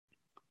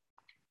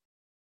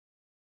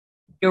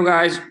Yo,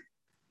 guys,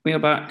 we are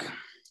back.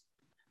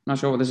 Not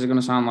sure what this is going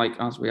to sound like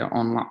as we are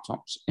on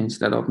laptops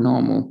instead of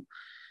normal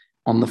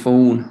on the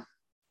phone.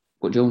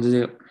 But Jones is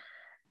it.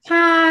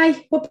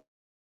 Hi, we're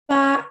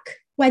back. Oh,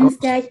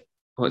 Wednesday.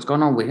 it's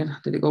gone all weird.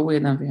 Did it go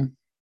weird then for you?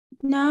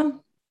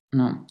 No,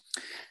 No,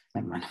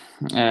 never mind.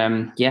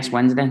 Yes,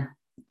 Wednesday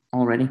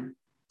already.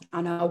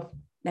 I know.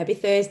 Maybe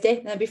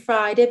Thursday, maybe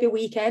Friday, maybe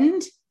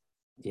weekend.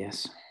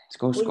 Yes, it's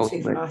going Going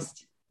too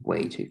fast.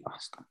 way too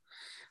fast.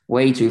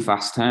 Way too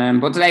fast.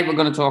 But today we're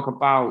going to talk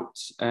about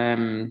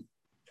getting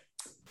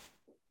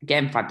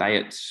fat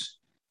diets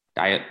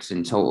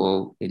in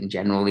total, in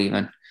general,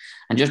 even,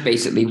 and just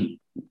basically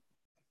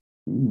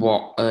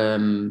what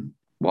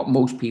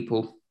most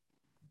people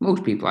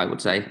I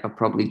would say have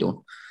probably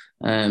done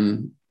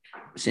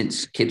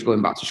since kids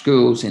going back to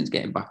school, since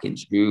getting back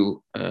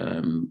into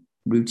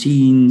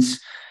routines,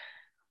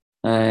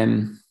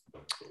 and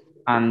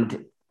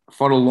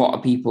for a lot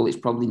of people, it's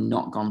probably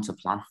not gone to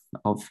plan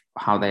of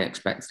how they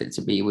expected it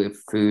to be with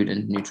food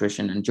and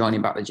nutrition and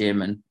joining back the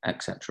gym and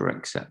etc.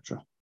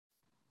 etc.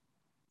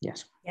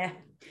 Yes. Yeah.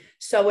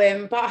 So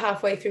about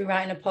halfway through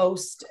writing a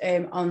post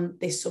on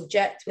this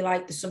subject. We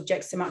like the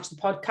subjects to match the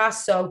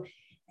podcast. So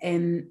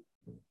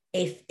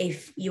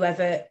if you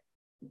ever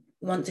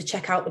want to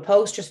check out the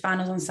post, just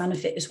find us on Santa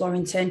Fitness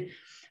Warrington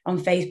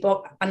on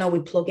Facebook. I know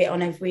we plug it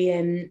on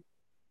every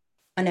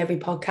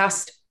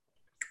podcast.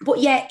 But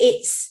yeah,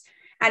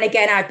 and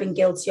again, I've been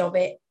guilty of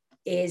it,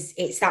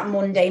 it's that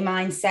Monday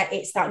mindset,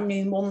 it's that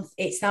new month,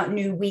 it's that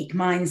new week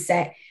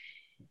mindset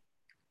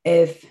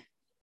of,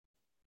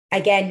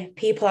 again,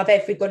 people have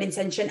every good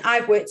intention.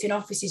 I've worked in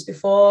offices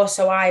before,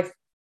 so I've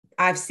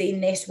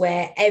seen this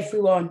where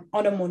everyone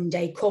on a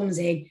Monday comes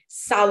in,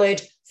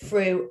 salad,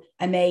 fruit,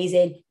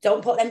 amazing.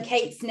 Don't put them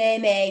cakes near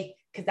me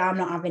because I'm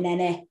not having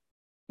any,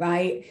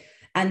 right?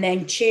 And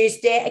then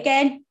Tuesday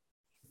again,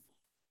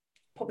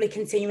 probably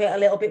continue it a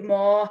little bit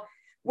more.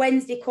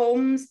 Wednesday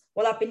comes,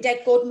 well, I've been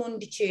dead good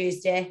Monday,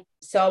 Tuesday,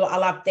 so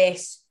I'll have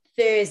this.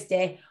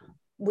 Thursday,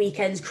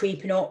 weekend's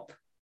creeping up.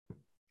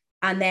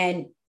 And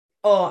then,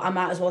 I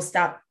might as well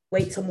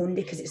wait till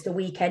Monday because it's the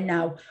weekend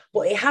now.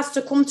 But it has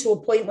to come to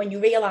a point when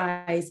you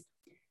realise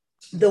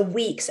the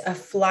weeks are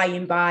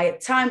flying by.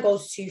 Time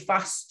goes too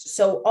fast.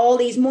 So all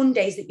these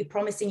Mondays that you're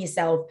promising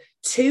yourself,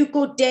 2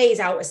 good days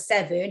out of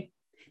 7,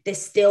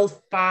 there's still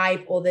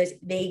 5 others.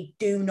 They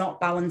do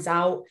not balance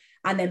out.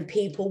 And then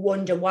people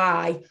wonder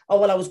why. Oh,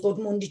 well, I was good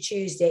Monday,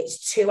 Tuesday.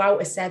 It's 2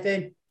 out of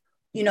 7.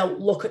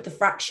 Look at the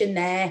fraction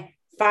there.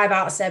 5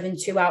 out of 7,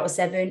 2 out of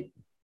 7.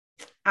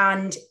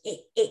 And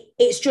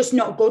it's just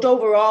not good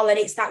overall. And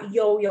it's that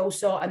yo-yo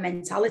sort of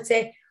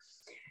mentality.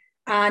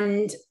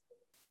 And,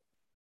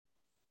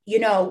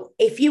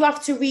 if you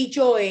have to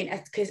rejoin,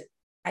 because,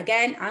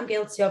 again, I'm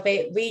guilty of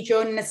it,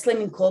 rejoining a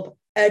slimming club,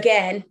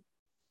 again,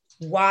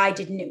 why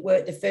didn't it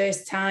work the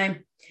first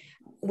time?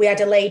 We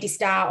had a lady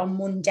start on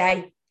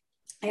Monday.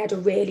 I had a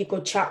really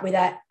good chat with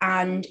her,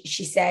 and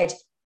she said,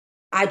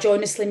 I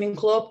joined a slimming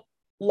club,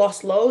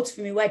 lost loads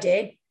for my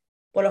wedding,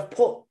 but I've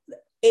put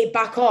it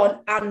back on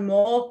and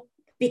more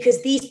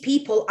because these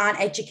people aren't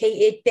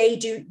educated.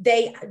 I'd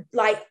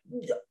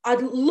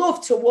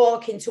love to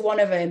walk into one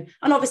of them.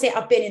 And obviously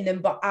I've been in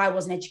them, but I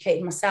wasn't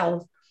educated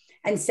myself,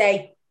 and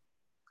say,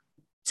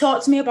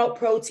 talk to me about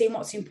protein.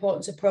 What's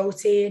important to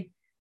protein?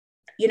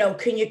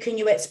 Can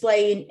you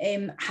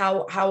explain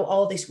how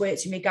all this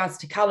works in regards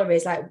to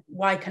calories? Like,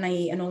 why can I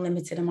eat an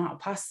unlimited amount of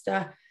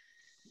pasta,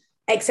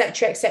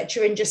 etc.,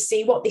 and just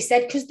see what they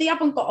said, because they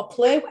haven't got a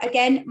clue.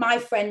 Again, my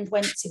friend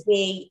went to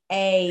be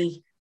a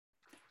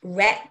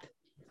rep,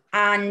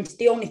 and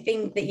the only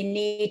thing that you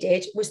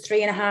needed was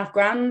 3.5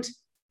 grand.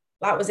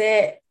 That was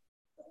it.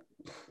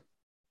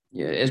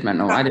 Yeah, it is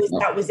mental.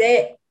 That was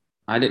it.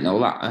 I didn't know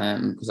that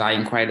because I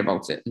inquired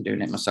about it and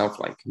doing it myself,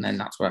 and then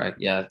that's where,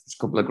 it's a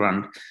couple of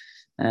grand.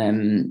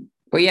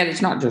 But yeah,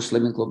 it's not just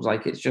slimming clubs,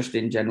 it's just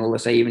in general.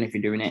 Let's say even if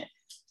you're doing it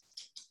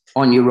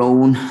on your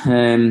own,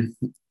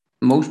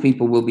 most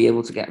people will be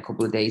able to get a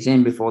couple of days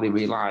in before they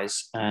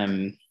realise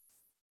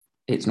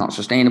it's not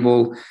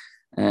sustainable,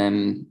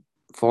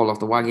 fall off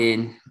the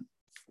wagon.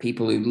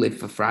 People who live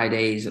for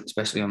Fridays,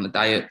 especially on the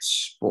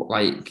diets, but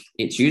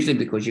it's usually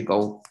because you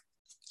go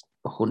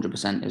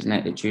 100%, isn't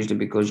it? It's usually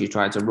because you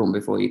try to run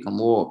before you can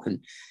walk,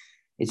 and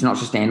it's not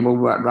sustainable.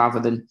 Rather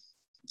than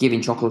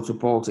giving chocolate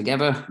up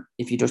altogether,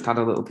 if you just had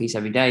a little piece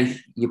every day,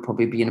 you'd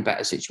probably be in a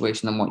better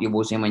situation than what you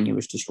was in when you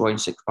was destroying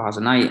 6 bars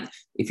a night.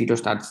 If you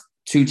just had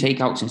 2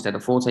 takeouts instead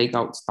of 4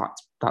 takeouts,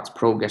 that's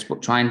progress.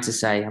 But trying to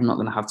say, I'm not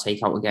going to have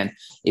takeout again.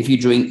 If you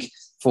drink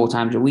 4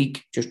 times a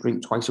week, just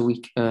drink twice a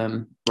week,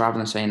 rather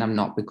than saying I'm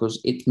not, because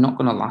it's not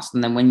going to last.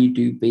 And then when you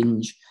do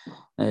binge,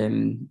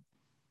 you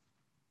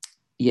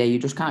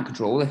just can't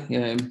control it.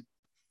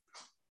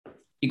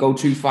 You go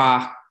too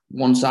far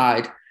one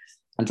side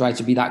and try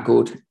to be that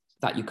good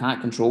that you can't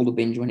control the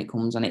binge when it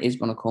comes, and it is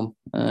going to come.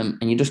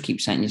 And you just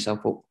keep setting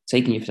yourself up,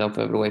 taking yourself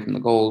further away from the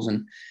goals.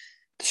 And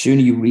the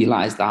sooner you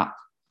realise that,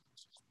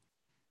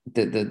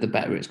 the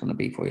better it's going to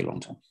be for you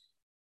long term.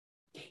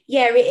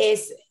 Yeah, it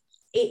is.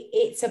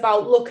 It's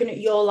about looking at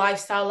your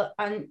lifestyle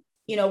and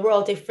You know, we're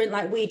all different.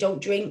 Like, we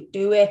don't drink,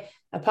 do we?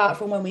 Apart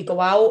from when we go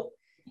out.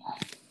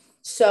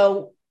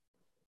 So,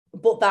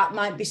 but that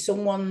might be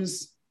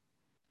someone's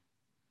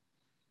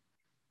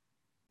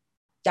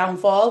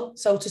downfall,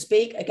 so to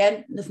speak.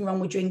 Again, nothing wrong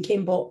with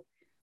drinking, but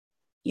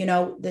you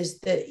know,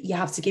 you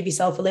have to give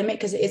yourself a limit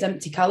because it is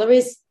empty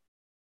calories.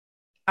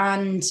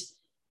 And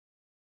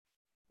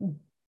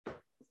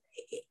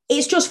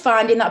it's just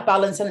finding that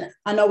balance. And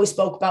I know we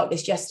spoke about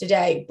this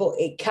yesterday, but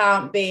it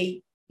can't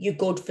be you're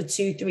good for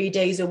 2-3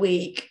 days a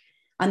week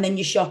and then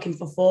you're shocking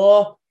for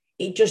 4.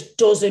 It just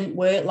doesn't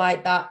work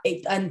like that.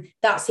 And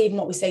that's even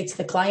what we say to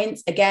the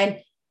clients. Again,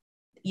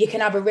 you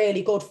can have a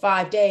really good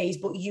 5 days,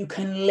 but you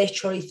can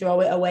literally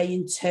throw it away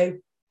in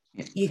 2.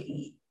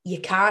 You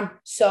can.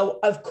 So,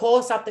 of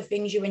course, have the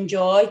things you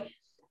enjoy.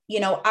 You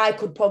know, I'd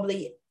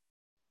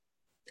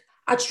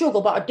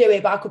struggle, but I'd do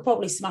it. But I could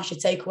probably smash a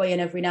takeaway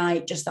in every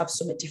night, just have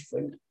something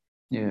different.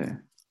 Yeah.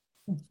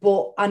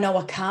 But I know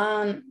I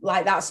can't.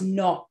 Like, that's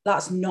not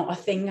a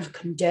thing I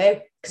can do,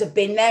 because I've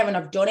been there and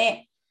I've done it,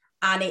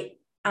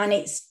 and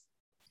it's,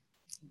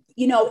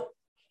 you know,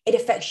 it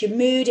affects your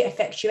mood, it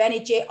affects your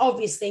energy.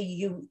 Obviously,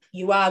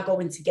 you are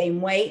going to gain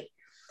weight,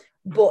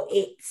 but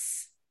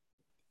it's,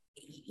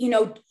 you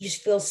know, you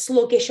just feel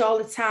sluggish all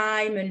the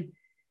time, and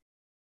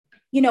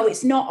you know,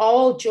 it's not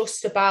all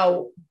just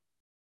about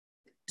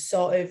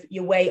sort of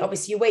your weight.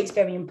 Obviously, your weight's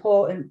very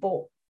important,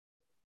 but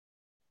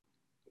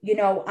you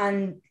know,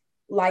 and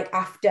like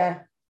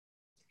after,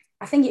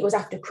 I think it was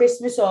after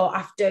Christmas or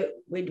after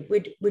we'd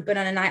been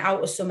on a night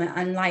out or something,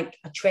 and like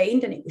I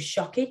trained and it was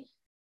shocking.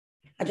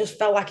 I just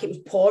felt like it was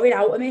pouring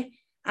out of me.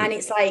 And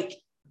it's like,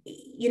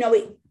 you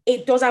know,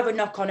 it does have a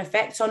knock-on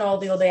effect on all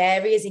the other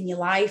areas in your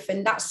life.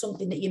 And that's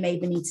something that you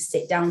maybe need to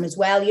sit down as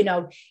well. You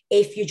know,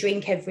 if you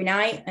drink every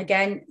night,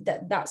 again,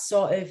 that's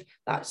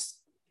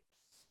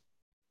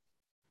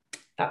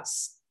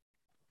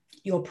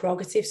your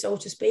prerogative, so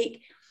to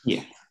speak.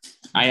 Yeah.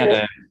 I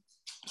had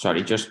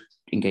sorry, just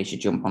in case you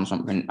jump on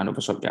something, another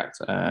subject.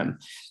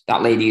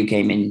 That lady who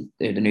came in,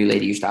 the new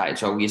lady who started,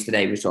 so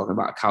yesterday we were talking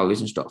about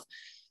calories and stuff.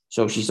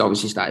 So she's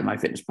obviously started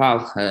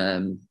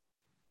MyFitnessPal.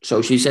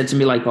 So she said to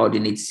me, like, oh, do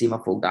you need to see my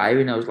full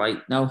diary? And I was like,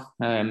 no.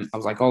 I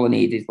was like, all I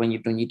need is when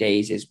you've done your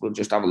days is we'll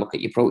just have a look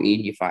at your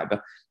protein, your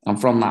fiber. And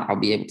from that, I'll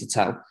be able to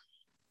tell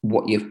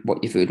what your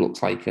food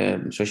looks like.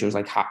 So she was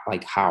like,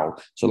 how?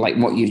 So like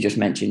what you've just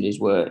mentioned is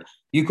where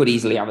you could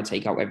easily have a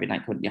takeout every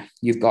night, couldn't you?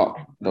 You've got,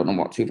 I don't know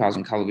what,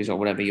 2,000 calories or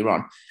whatever you're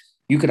on.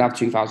 You could have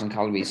 2,000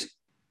 calories.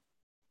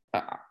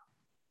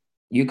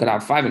 You could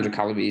have 500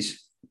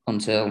 calories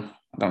until,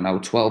 I don't know,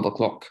 12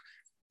 o'clock,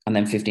 and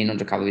then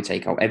 1,500 calorie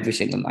takeout every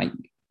single night.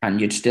 And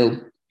you'd still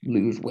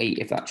lose weight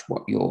if that's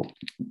what your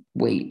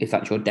weight, if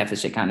that's your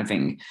deficit kind of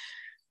thing.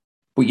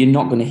 But you're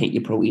not going to hit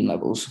your protein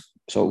levels.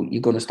 So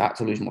you're going to start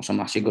to lose muscle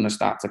mass. You're going to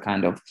start to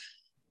kind of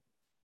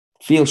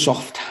feel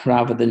soft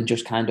rather than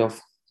just kind of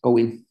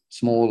going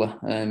smaller.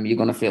 You're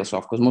going to feel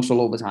soft because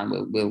muscle over time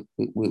will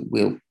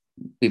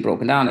be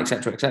broken down,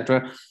 etc.,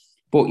 etc.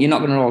 But you're not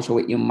going to also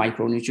hit your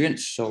micronutrients.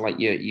 So like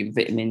your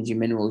vitamins, your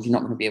minerals, you're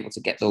not going to be able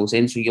to get those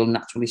in. So you'll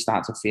naturally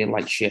start to feel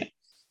like shit.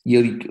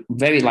 You'll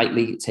very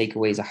likely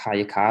takeaways a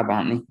higher carb,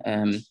 aren't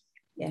they?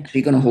 Yeah. So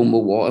you're going to hold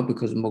more water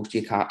because most of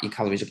your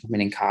calories are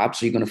coming in carbs.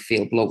 So you're going to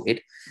feel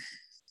bloated.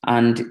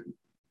 And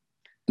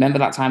remember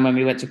that time when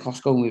we went to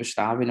Costco and we were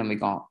starving and we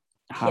got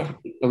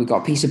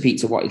a piece of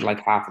pizza, what is like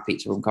half a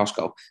pizza from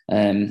Costco,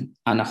 and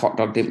a hot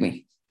dog, didn't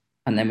we?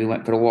 And then we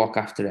went for a walk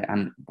after it,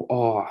 and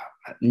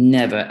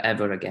never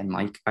ever again.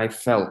 Like I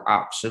felt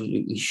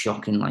absolutely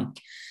shocking. Like,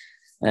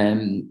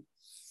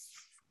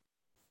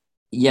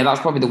 yeah,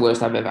 that's probably the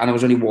worst I've ever. And I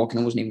was only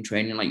walking, I wasn't even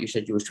training. Like you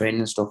said, you was training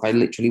and stuff. I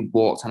literally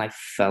walked and I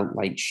felt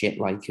like shit.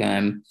 Like,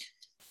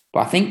 but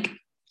I think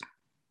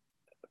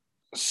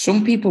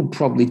some people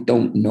probably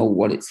don't know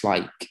what it's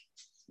like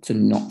to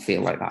not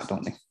feel like that,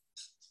 don't they?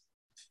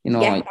 You know,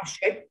 like that's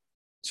true.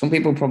 Some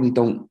people probably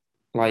don't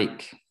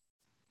like.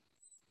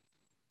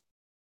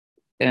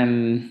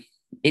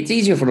 It's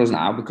easier for us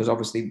now because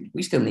obviously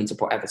we still need to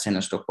put everything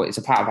and stuff, but it's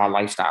a part of our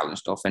lifestyle and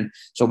stuff. And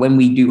so when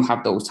we do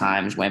have those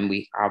times when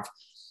we have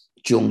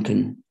junk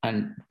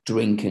and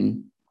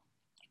drinking,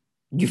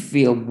 you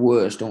feel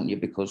worse, don't you?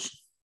 Because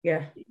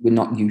we're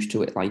not used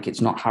to it. Like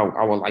it's not how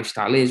our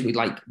lifestyle is. We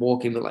like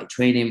walking, we like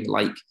training, we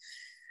like.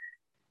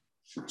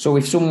 So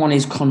if someone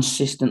is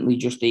consistently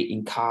just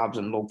eating carbs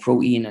and low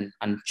protein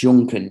and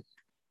junk and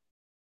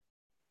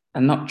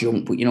not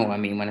junk, but you know what I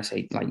mean when I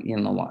say, like, you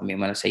know what I mean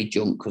when I say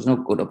junk, because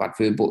not good or bad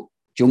food, but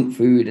junk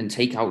food and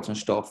takeouts and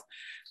stuff,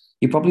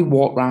 you probably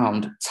walk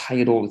around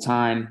tired all the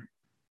time,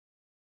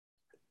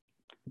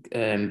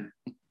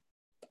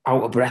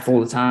 out of breath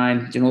all the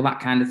time, you know, that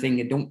kind of thing.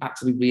 You don't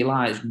actually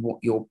realise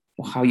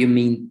how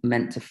you're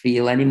meant to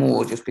feel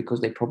anymore, just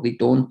because they've probably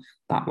done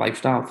that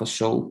lifestyle for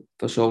so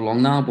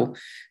long now. But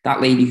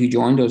that lady who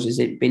joined us, has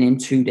it been in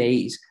 2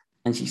 days,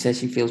 and she says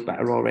she feels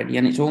better already,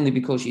 and it's only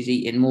because she's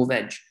eating more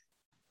veg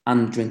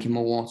and drinking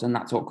more water, and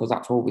that's all because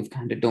that's all we've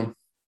kind of done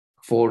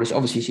for us.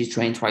 Obviously, she's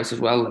trained twice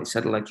as well, like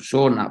said, like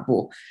Shaw and that,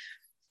 but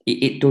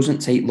it doesn't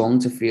take long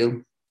to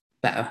feel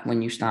better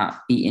when you start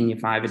eating your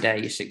 5 a day,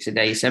 your 6 a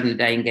day, your 7 a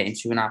day, and getting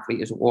 2.5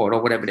 litres of water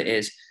or whatever it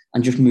is,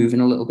 and just moving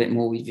a little bit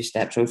more with your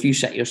steps. So if you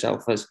set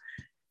yourself as,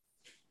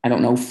 I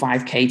don't know,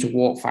 5K to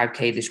walk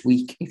 5K this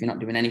week, if you're not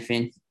doing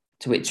anything,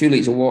 to hit 2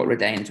 litres of water a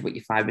day and to hit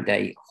your 5 a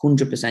day,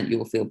 100% you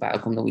will feel better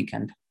come the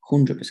weekend.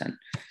 100%.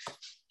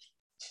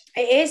 It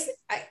is.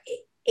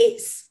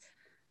 It's,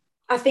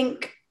 I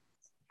think,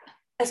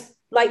 as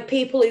like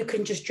people who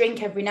can just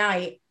drink every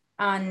night,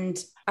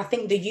 and I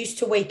think they're used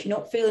to waking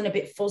up feeling a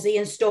bit fuzzy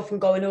and stuff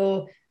and going,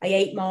 oh, I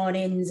hate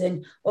mornings,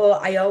 and oh,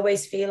 I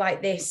always feel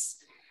like this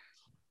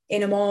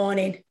in the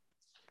morning.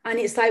 And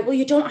it's like, well,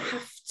 you don't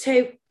have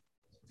to,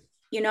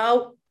 you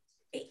know,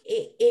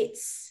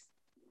 it's,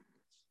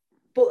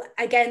 but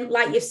again,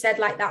 like you've said,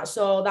 like that's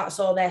all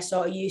they're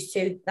sort of used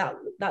to.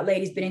 That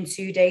lady's been in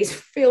 2 days,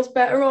 feels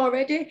better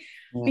already,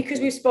 because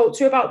we spoke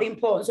to her about the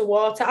importance of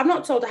water. I've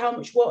not told her how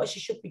much water she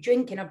should be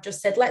drinking. I've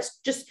just said, let's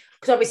just,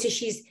 because obviously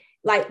she's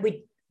like,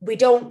 we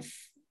don't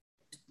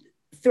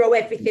throw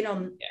everything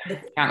on.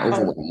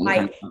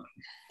 Like,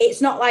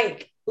 it's not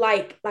like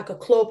a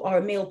club or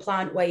a meal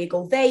plan where you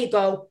go, there you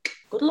go,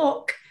 good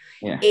luck.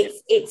 Yeah.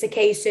 It's a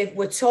case of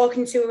we're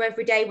talking to her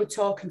every day. We're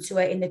talking to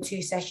her in the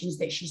 2 sessions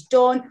that she's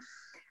done.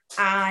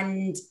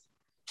 And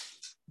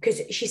because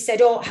she said,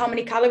 oh, how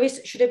many calories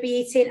should I be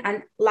eating?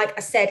 And like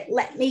I said,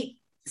 let me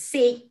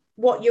see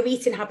what your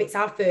eating habits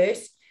are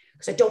first,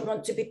 because I don't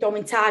want to be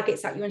throwing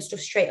targets at you and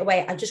stuff straight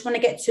away. I just want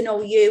to get to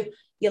know you,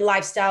 your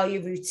lifestyle,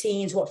 your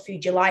routines, what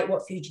food you like,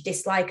 what food you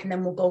dislike, and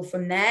then we'll go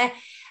from there.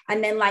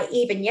 And then like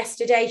even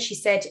yesterday, she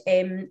said,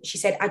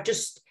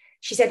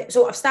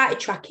 so I've started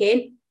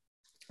tracking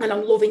and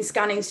I'm loving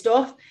scanning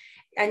stuff.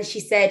 And she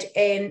said,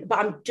 but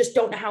I just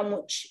don't know how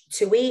much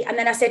to eat. And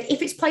then I said,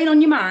 if it's playing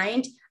on your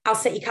mind, I'll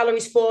set your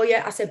calories for you.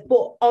 I said,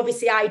 but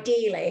obviously,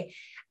 ideally,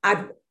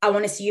 I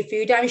want to see your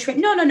food diary. She went,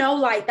 no,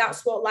 like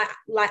that's what,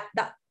 like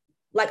that,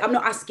 like I'm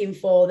not asking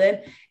for them.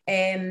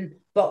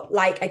 But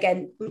like,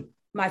 again,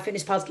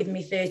 MyFitnessPal's given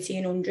me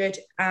 1,300.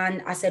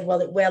 And I said,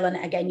 well, it will.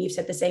 And again, you've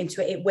said the same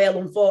to it. It will,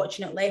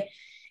 unfortunately,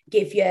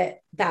 give you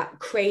that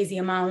crazy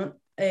amount.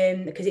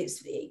 Because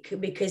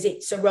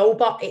it's a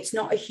robot. It's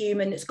not a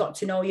human that's got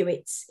to know you.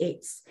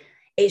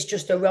 It's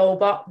just a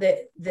robot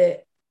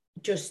that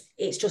just,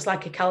 it's just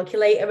like a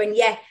calculator. And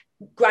yeah,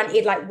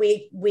 granted, like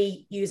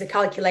we use a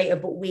calculator,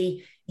 but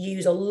we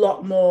use a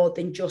lot more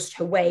than just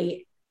her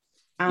weight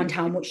and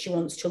how much she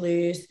wants to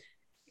lose.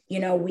 You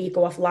know, we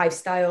go off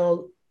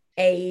lifestyle,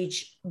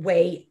 age,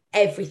 weight,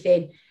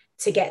 everything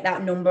to get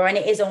that number, and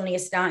it is only a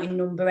starting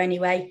number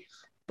anyway.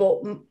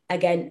 But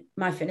again,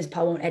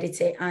 MyFitnessPal won't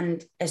edit it.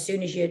 And as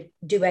soon as you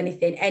do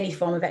anything, any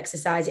form of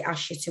exercise, it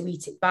asks you to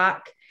eat it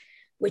back,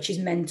 which is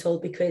mental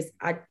because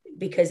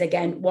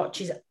again,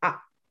 watches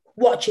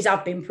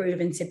have been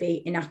proven to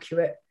be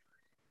inaccurate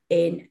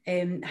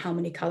in how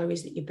many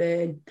calories that you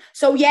burn.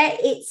 So yeah,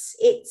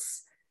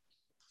 it's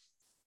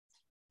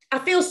I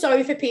feel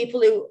sorry for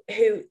people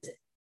who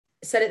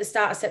said at the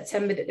start of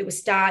September that they were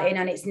starting,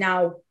 and it's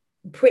now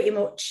pretty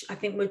much, I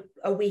think we're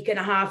a week and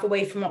a half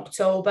away from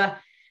October,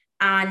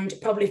 and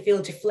probably feel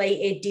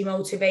deflated,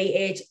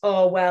 demotivated,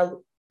 or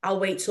well, I'll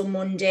wait till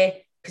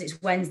Monday because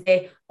it's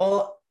Wednesday,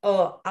 or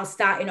I'll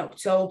start in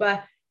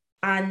October.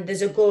 And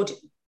there's a good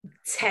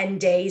 10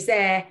 days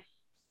there.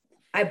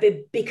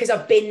 Because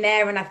I've been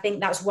there, and I think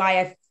that's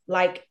why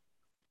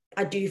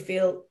I do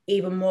feel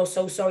even more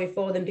so sorry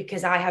for them,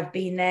 because I have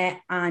been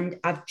there and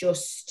I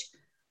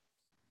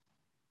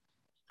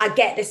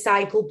get the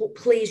cycle,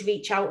 but please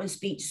reach out and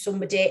speak to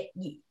somebody.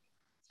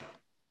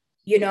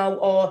 You know,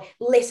 or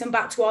listen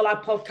back to all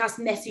our podcasts,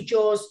 message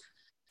us.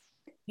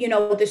 You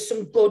know, there's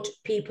some good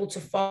people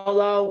to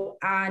follow.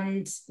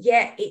 And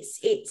yeah,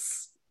 it's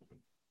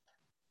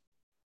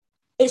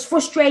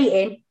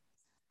frustrating,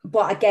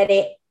 but I get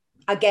it.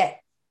 I get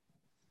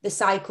the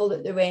cycle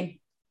that they're in.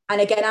 And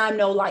again, I'm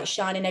no like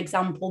shining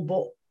example,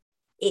 but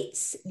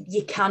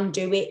you can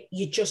do it.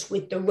 You're just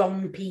with the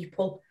wrong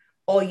people,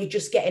 or you're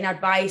just getting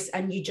advice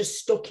and you're just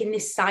stuck in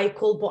this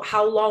cycle. But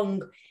how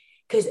long?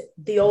 Because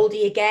the older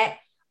you get,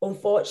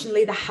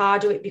 unfortunately, the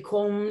harder it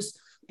becomes,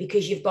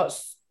 because you've got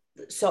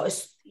sort of,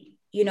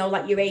 you know,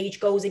 like your age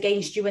goes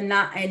against you and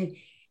that. And,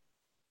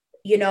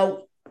 you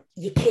know,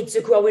 your kids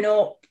are growing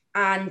up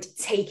and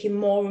taking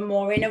more and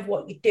more in of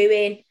what you're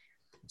doing.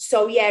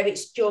 So, yeah,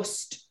 it's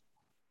just,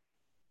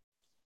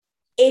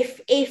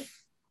 if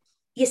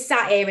you're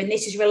sat here and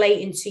this is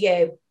relating to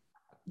you,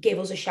 give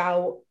us a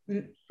shout,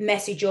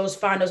 message us,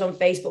 find us on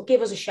Facebook,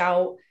 give us a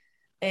shout.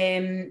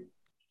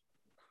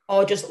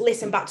 Or just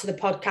listen back to the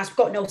podcast. We've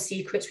got no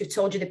secrets. We've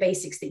told you the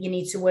basics that you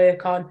need to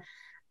work on.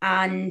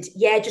 And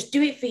yeah, just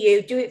do it for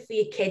you, do it for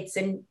your kids,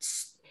 and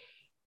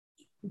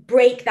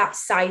break that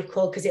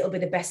cycle, because it'll be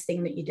the best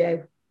thing that you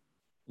do.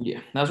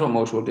 Yeah, that's what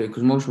most will do,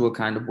 because most will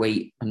kind of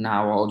wait, and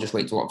now I'll just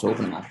wait till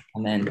October now.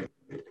 And then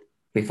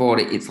before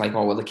it's like,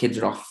 oh, well, the kids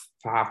are off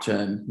for half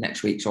term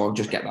next week, so I'll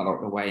just get that out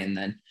of the way, and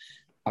then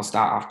I'll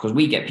start off, because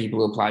we get people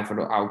who apply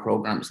for our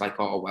program. It's like,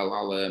 oh,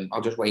 well,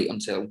 I'll just wait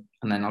until,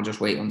 and then I'll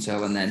just wait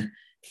until, and then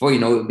before you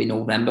know it, it'll be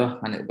November,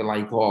 and it'll be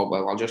like, oh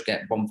well, I'll just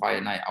get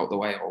bonfire night out the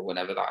way or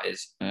whatever that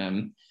is.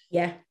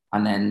 Yeah.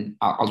 And then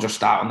I'll just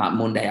start on that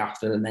Monday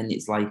after, and then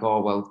it's like,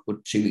 oh well, we're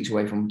 2 weeks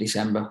away from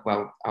December.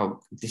 Well,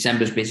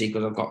 December's busy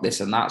because I've got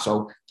this and that,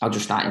 so I'll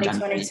just start in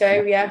January.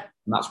 2022, yeah.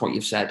 And that's what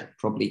you've said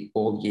probably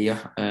all year.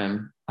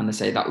 And they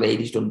say that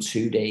lady's done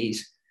 2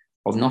 days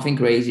of nothing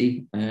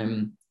crazy,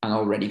 and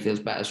already feels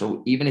better.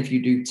 So even if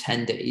you do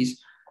 10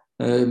 days,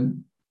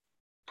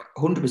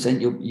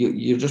 100%,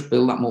 you'll just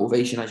build that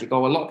motivation as you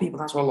go. A lot of people,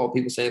 that's what a lot of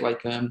people say,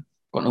 like,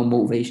 got no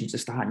motivation to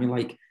start. And you're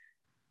like,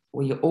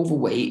 well, you're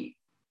overweight,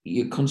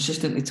 you're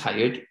consistently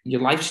tired,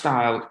 your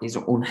lifestyle is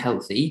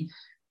unhealthy,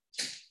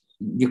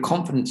 your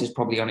confidence is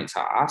probably on its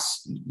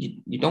ass,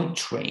 you don't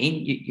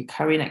train, you're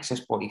carrying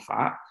excess body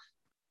fat,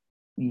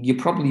 you're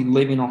probably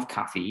living off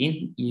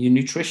caffeine, your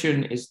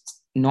nutrition is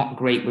not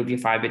great with your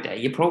 5 a day,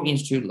 your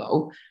protein's too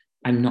low.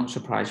 I'm not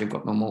surprised you've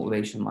got no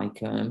motivation.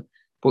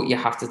 But you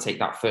have to take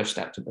that first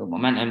step to build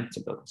momentum,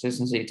 to build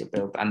consistency,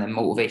 and then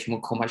motivation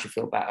will come as you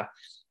feel better.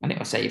 And it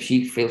will say, if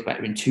she feels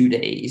better in 2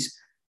 days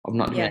of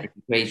not doing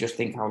anything crazy, just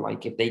think how,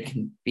 like, if they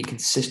can be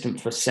consistent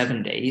for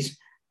 7 days.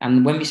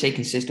 And when we say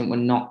consistent, we're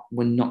not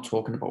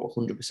talking about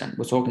 100%.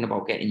 We're talking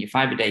about getting your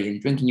 5 a day in,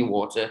 drinking your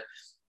water,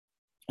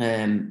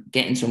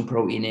 getting some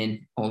protein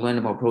in, or learn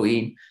about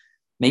protein,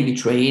 maybe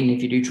train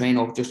if you do train,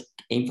 or just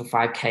aim for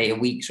 5K a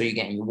week so you're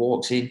getting your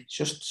walks in. It's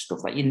just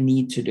stuff that you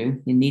need to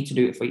do. You need to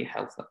do it for your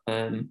health.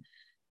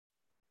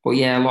 But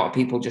yeah, a lot of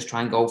people just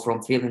try and go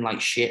from feeling like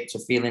shit to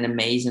feeling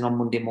amazing on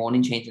Monday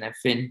morning, changing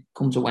everything.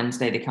 Come to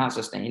Wednesday, they can't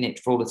sustain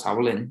it, throw the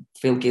towel in,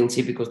 feel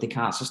guilty because they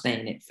can't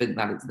sustain it, think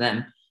that it's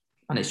them.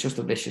 And it's just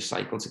a vicious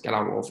cycle to get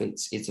out of.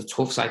 It's a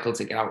tough cycle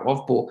to get out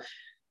of. But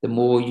the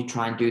more you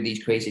try and do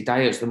these crazy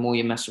diets, the more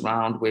you mess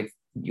around with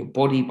your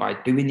body by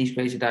doing these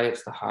crazy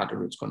diets, the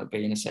harder it's going to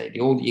be. And I say, the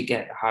older you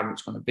get, the harder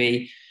it's going to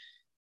be.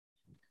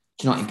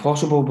 It's not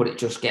impossible, but it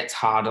just gets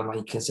harder.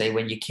 Like I say,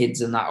 when you're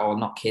kids and that, or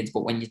not kids,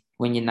 but when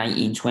you're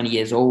 19, 20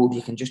 years old,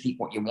 you can just eat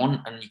what you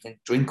want and you can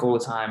drink all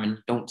the time and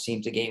you don't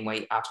seem to gain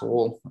weight at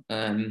all.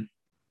 And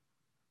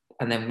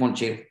then once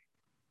you,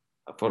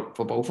 for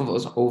both of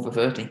us, over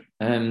 30,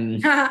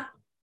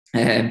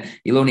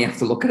 you'll only have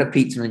to look at a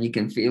pizza and you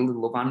can feel the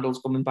love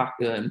handles coming back.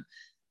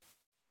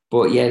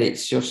 But yeah,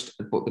 it's just,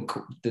 but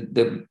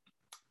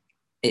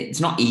it's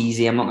not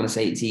easy. I'm not going to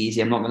say it's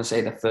easy. I'm not going to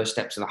say the first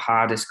steps are the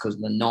hardest, because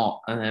they're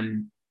not. But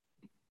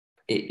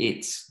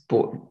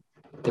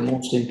the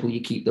more simple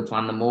you keep the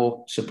plan, the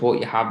more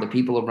support you have, the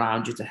people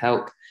around you to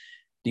help,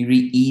 the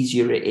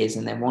easier it is.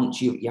 And then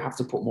once you have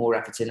to put more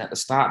effort in at the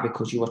start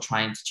because you are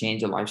trying to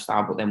change your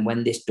lifestyle. But then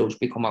when this does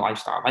become a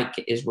lifestyle, like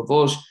it is with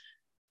us,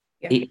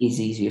 it is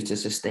easier to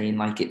sustain.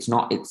 Like it's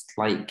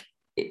like,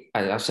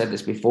 I've said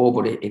this before,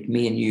 but if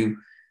me and you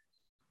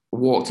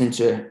walked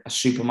into a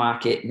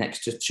supermarket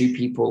next to 2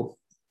 people,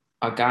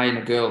 a guy and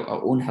a girl,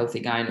 an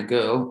unhealthy guy and a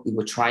girl who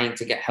were trying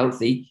to get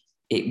healthy,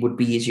 it would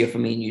be easier for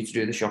me and you to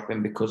do the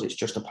shopping because it's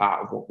just a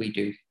part of what we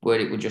do, where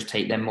it would just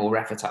take them more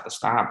effort at the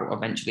start. But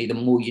eventually, the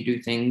more you do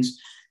things,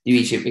 the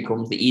easier it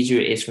becomes. The easier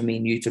it is for me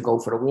and you to go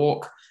for a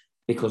walk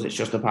because it's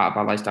just a part of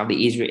our lifestyle. The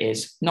easier it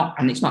is.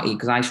 And it's not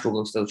because I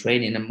struggle still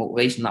training and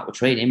motivation that we're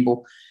training, but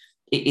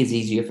it is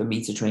easier for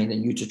me to train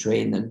than you to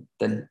train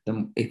than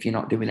if you're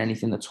not doing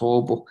anything at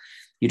all. But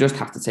you just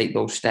have to take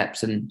those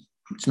steps, and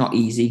it's not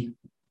easy,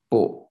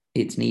 but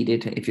it's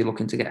needed if you're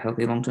looking to get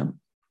healthy long term.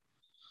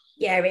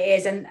 Yeah, it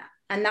is. And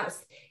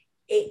that's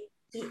it.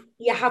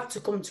 You have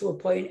to come to a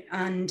point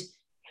and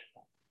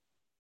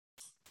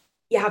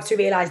you have to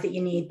realize that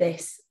you need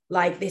this.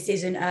 Like, this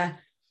isn't a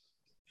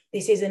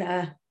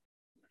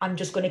I'm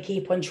just going to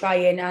keep on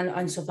trying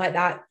and stuff like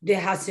that. There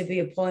has to be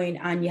a point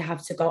and you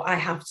have to go, I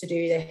have to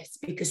do this,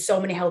 because so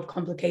many health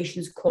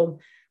complications come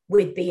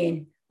with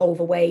being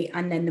overweight.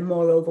 And then the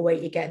more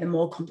overweight you get, the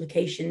more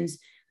complications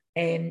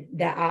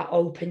that are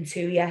open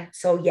to you.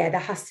 So yeah, there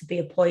has to be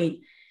a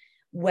point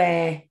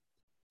where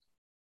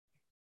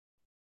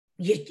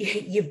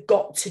you've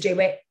got to do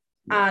it,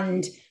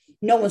 and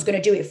no one's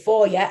going to do it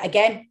for you.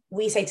 Again,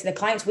 we say to the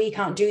clients, we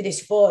can't do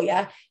this for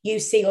you. You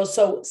see us.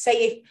 So say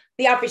if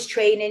the average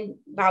training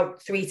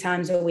about 3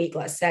 times a week,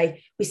 let's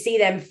say, we see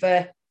them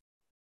for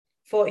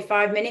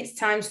 45 minutes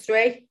times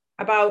 3,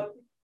 about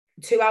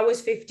 2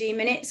 hours, 15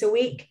 minutes a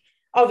week.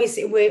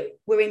 Obviously,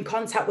 we're in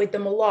contact with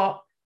them a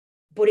lot,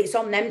 but it's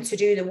on them to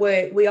do the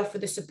work. We offer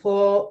the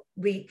support,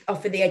 we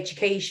offer the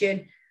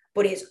education,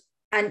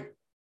 and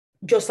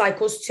just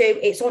like us too,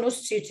 it's on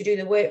us to do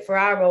the work for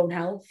our own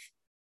health.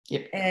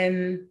 Yep.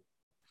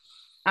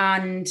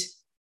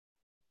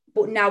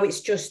 But now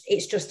it's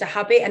just a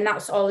habit, and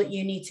that's all that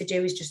you need to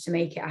do, is just to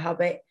make it a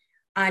habit.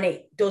 And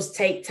it does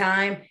take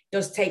time,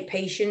 does take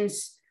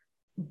patience,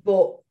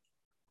 but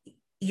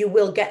you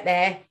will get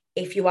there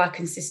if you are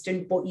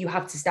consistent. But you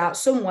have to start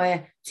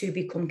somewhere to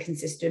become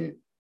consistent.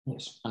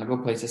 Yes, and a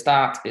good place to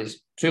start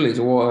is 2 litres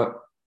of water,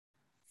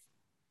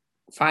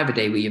 5 a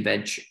day with your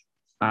veg,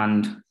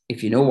 and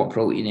if you know what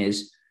protein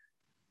is,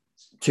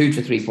 2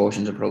 to 3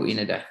 portions of protein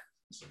a day.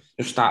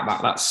 Just start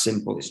that. That's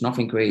simple. It's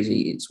nothing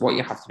crazy. It's what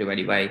you have to do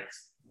anyway.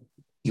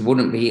 you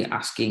wouldn't be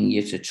asking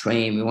you to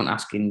train. We weren't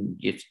asking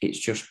you. It's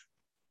just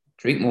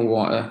drink more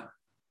water,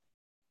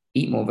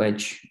 eat more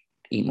veg,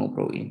 eat more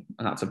protein.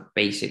 And that's a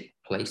basic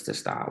place to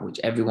start, which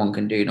everyone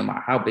can do, no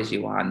matter how busy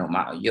you are, no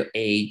matter your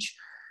age,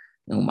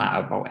 no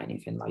matter about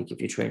anything, like if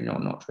you're training or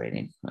not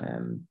training.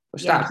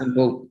 But start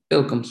simple,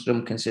 build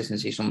some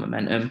consistency, some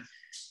momentum,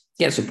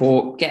 get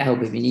support, get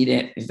help if you need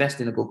it, invest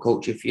in a good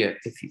coach if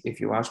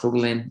you are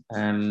struggling.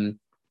 And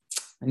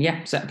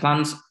yeah, set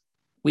plans,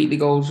 weekly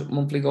goals,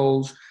 monthly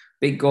goals,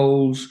 big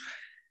goals,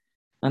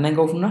 and then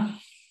go from there.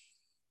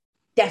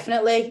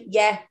 Definitely.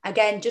 Yeah.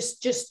 Again,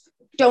 just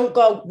don't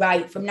go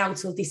right from now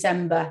till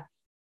December.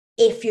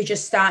 If you're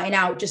just starting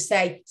out, just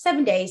say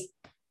 7 days.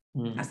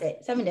 That's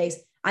it, 7 days.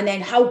 And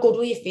then how good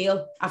will you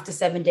feel after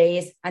 7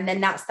 days? And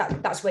then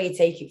that's where you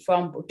take it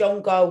from. But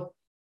don't go,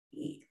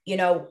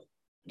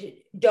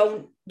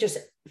 don't just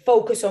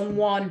focus on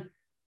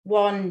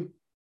one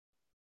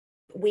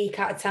week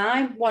at a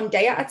time, one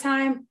day at a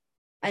time,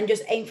 and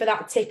just aim for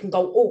that tick and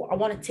go, oh, I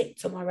want to tick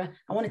tomorrow.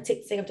 I want to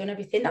tick to say I've done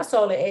everything. That's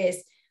all it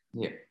is.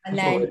 Yeah. And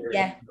then,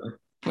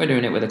 we're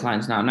doing it with the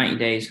clients now, 90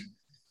 days.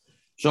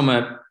 Some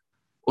are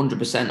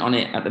 100% on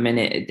it at the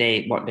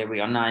minute. What day are we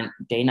on?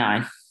 Day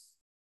 9.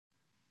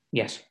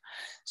 Yes.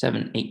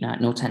 7, 8,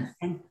 9, no, 10.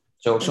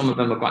 So some of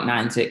them have got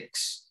 9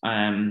 ticks.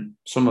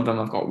 Some of them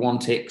have got 1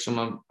 tick.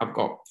 Some have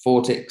got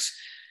 4 ticks.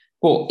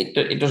 But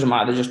it doesn't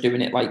matter. They're just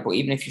doing it but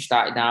even if you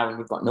started now and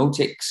you've got no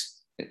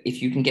ticks,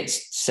 if you can get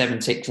 7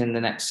 ticks in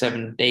the next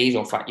 7 days, or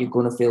in fact, you're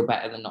going to feel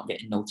better than not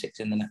getting no ticks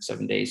in the next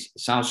 7 days.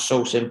 It sounds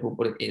so simple,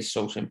 but it is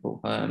so simple.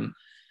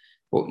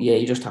 But yeah,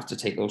 you just have to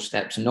take those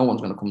steps, and no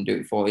one's going to come and do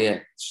it for you.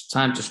 It's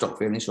time to stop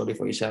feeling sorry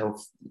for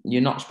yourself.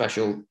 You're not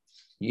special.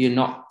 You're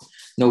not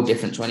no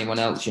different to anyone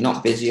else. You're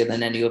not busier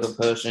than any other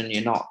person.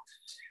 You're not.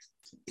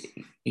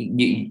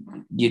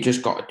 You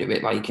just got to do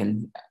it.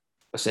 And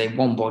I say,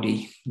 one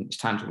body. It's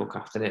time to look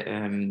after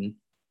it.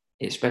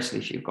 Especially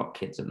if you've got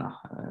kids and that.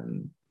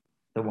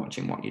 They're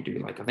watching what you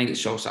do. I think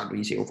it's so sad when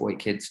you see overweight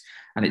kids,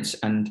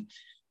 and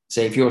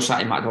say if you're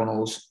sat in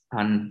McDonald's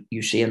and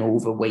you see an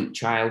overweight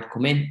child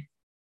come in,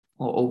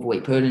 or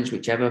overweight parents,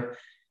 whichever,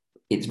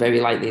 it's very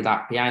likely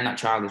that behind that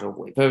child is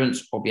overweight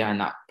parents, or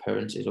behind that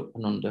parent is up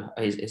and under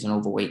is an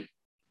overweight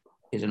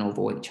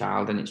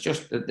child, and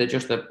they're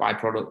just a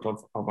byproduct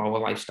of our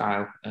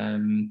lifestyle.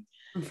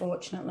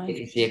 Unfortunately, if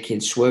you see a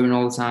kid swearing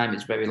all the time,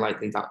 it's very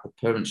likely that the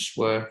parents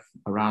swear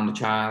around the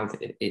child.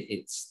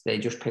 They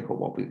just pick up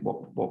what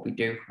we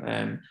do.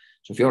 So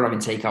if you're having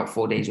takeout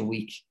 4 days a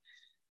week,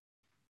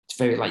 it's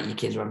very likely your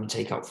kids are having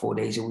takeout 4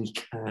 days a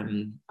week.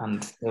 And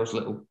those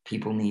little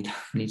people need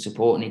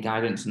support, need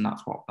guidance, and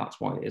that's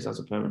what it is as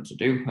a parent to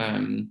do.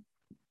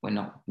 We're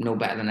not no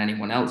better than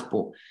anyone else,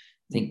 but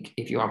I think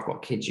if you have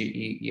got kids,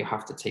 you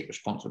have to take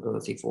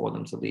responsibility for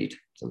them to lead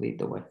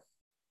the way.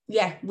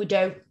 Yeah, we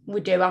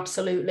do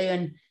absolutely,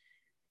 and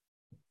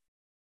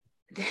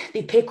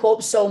they pick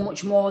up so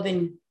much more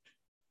than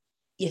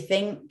you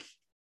think,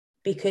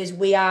 because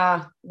we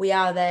are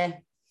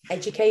their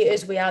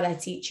educators, we are their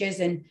teachers,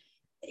 and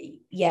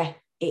yeah,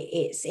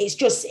 it's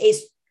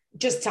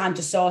just time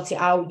to sort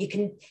it out. You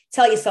can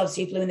tell yourself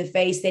to blue in the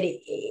face that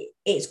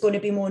it's going to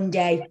be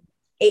Monday.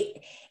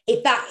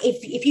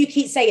 If you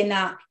keep saying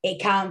that, it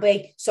can't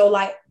be. So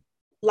like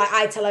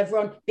I tell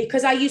everyone,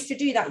 because I used to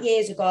do that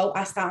years ago,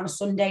 I start on a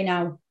Sunday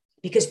now,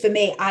 because for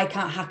me, I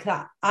can't hack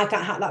that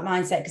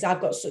mindset, because I've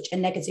got such a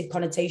negative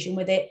connotation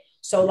with it.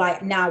 So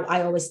now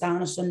I always start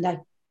on a Sunday.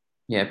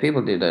 Yeah,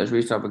 people do those. We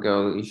used to have a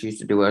girl who used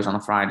to do hers on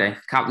a Friday.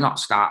 Can't not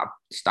start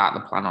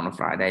the plan on a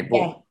Friday,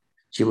 but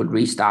she would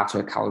restart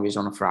her calories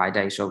on a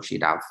Friday. So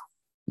she'd have,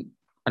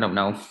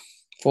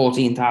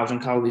 14,000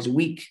 calories a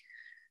week.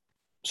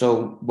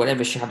 So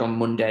whatever she had on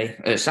Monday,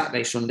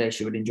 Saturday, Sunday,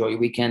 she would enjoy a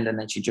weekend, and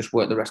then she'd just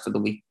work the rest of the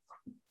week,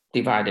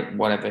 divide it,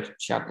 whatever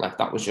she had left.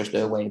 That was just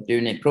her way of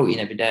doing it. Protein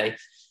every day.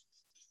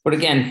 But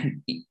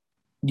again,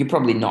 you're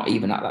probably not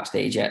even at that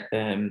stage yet.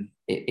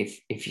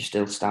 If you're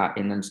still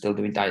starting and still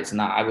doing diets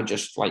and that, I would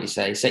just, like you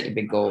say, set your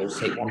big goals,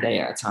 take 1 day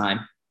at a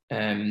time.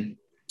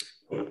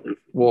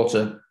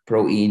 Water,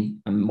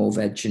 protein, and more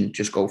veg, and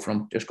just go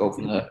from there. If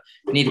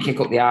you need to kick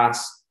up the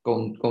arse,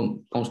 go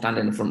and stand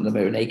in the front of the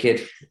mirror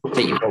naked,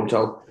 take your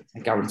photo. I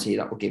guarantee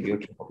that will give you a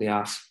kick up the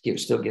arse. It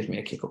still gives me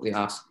a kick up the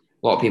arse.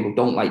 A lot of people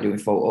don't like doing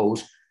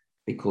photos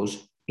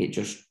because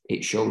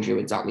it shows you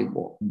exactly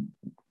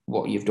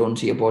what you've done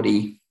to your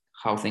body,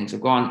 how things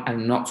have gone.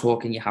 And I'm not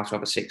talking you have to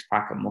have a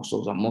 6-pack and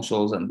muscles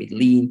and be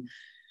lean.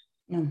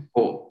 No.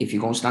 But if you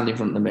go and stand in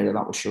front of the mirror,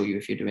 that will show you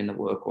if you're doing the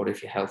work, or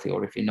if you're healthy,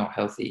 or if you're not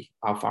healthy,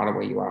 how far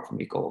away you are from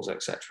your goals,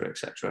 etc.,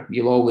 etc.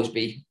 You'll always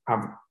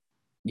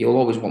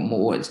want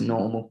more. It's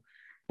normal,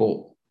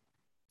 but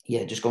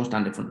yeah, just go and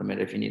stand in front of the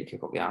mirror if you need to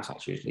kick up the ass.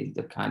 That's usually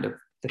the kind of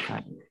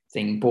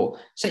thing. But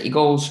set your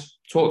goals,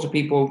 talk to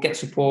people, get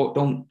support.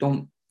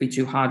 Don't be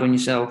too hard on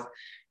yourself.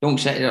 Don't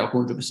set it at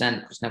 100%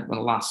 because it's never going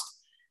to last.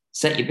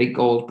 Set your big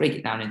goals, break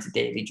it down into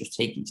daily. Just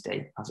take each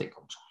day as it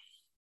comes.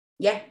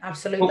 Yeah,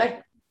 absolutely.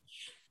 Cool.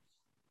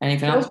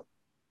 Anything else?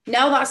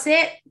 No, that's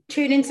it.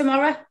 Tune in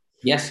tomorrow.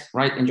 Yes,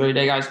 right. Enjoy your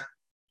day, guys.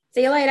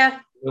 See you later.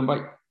 Bye.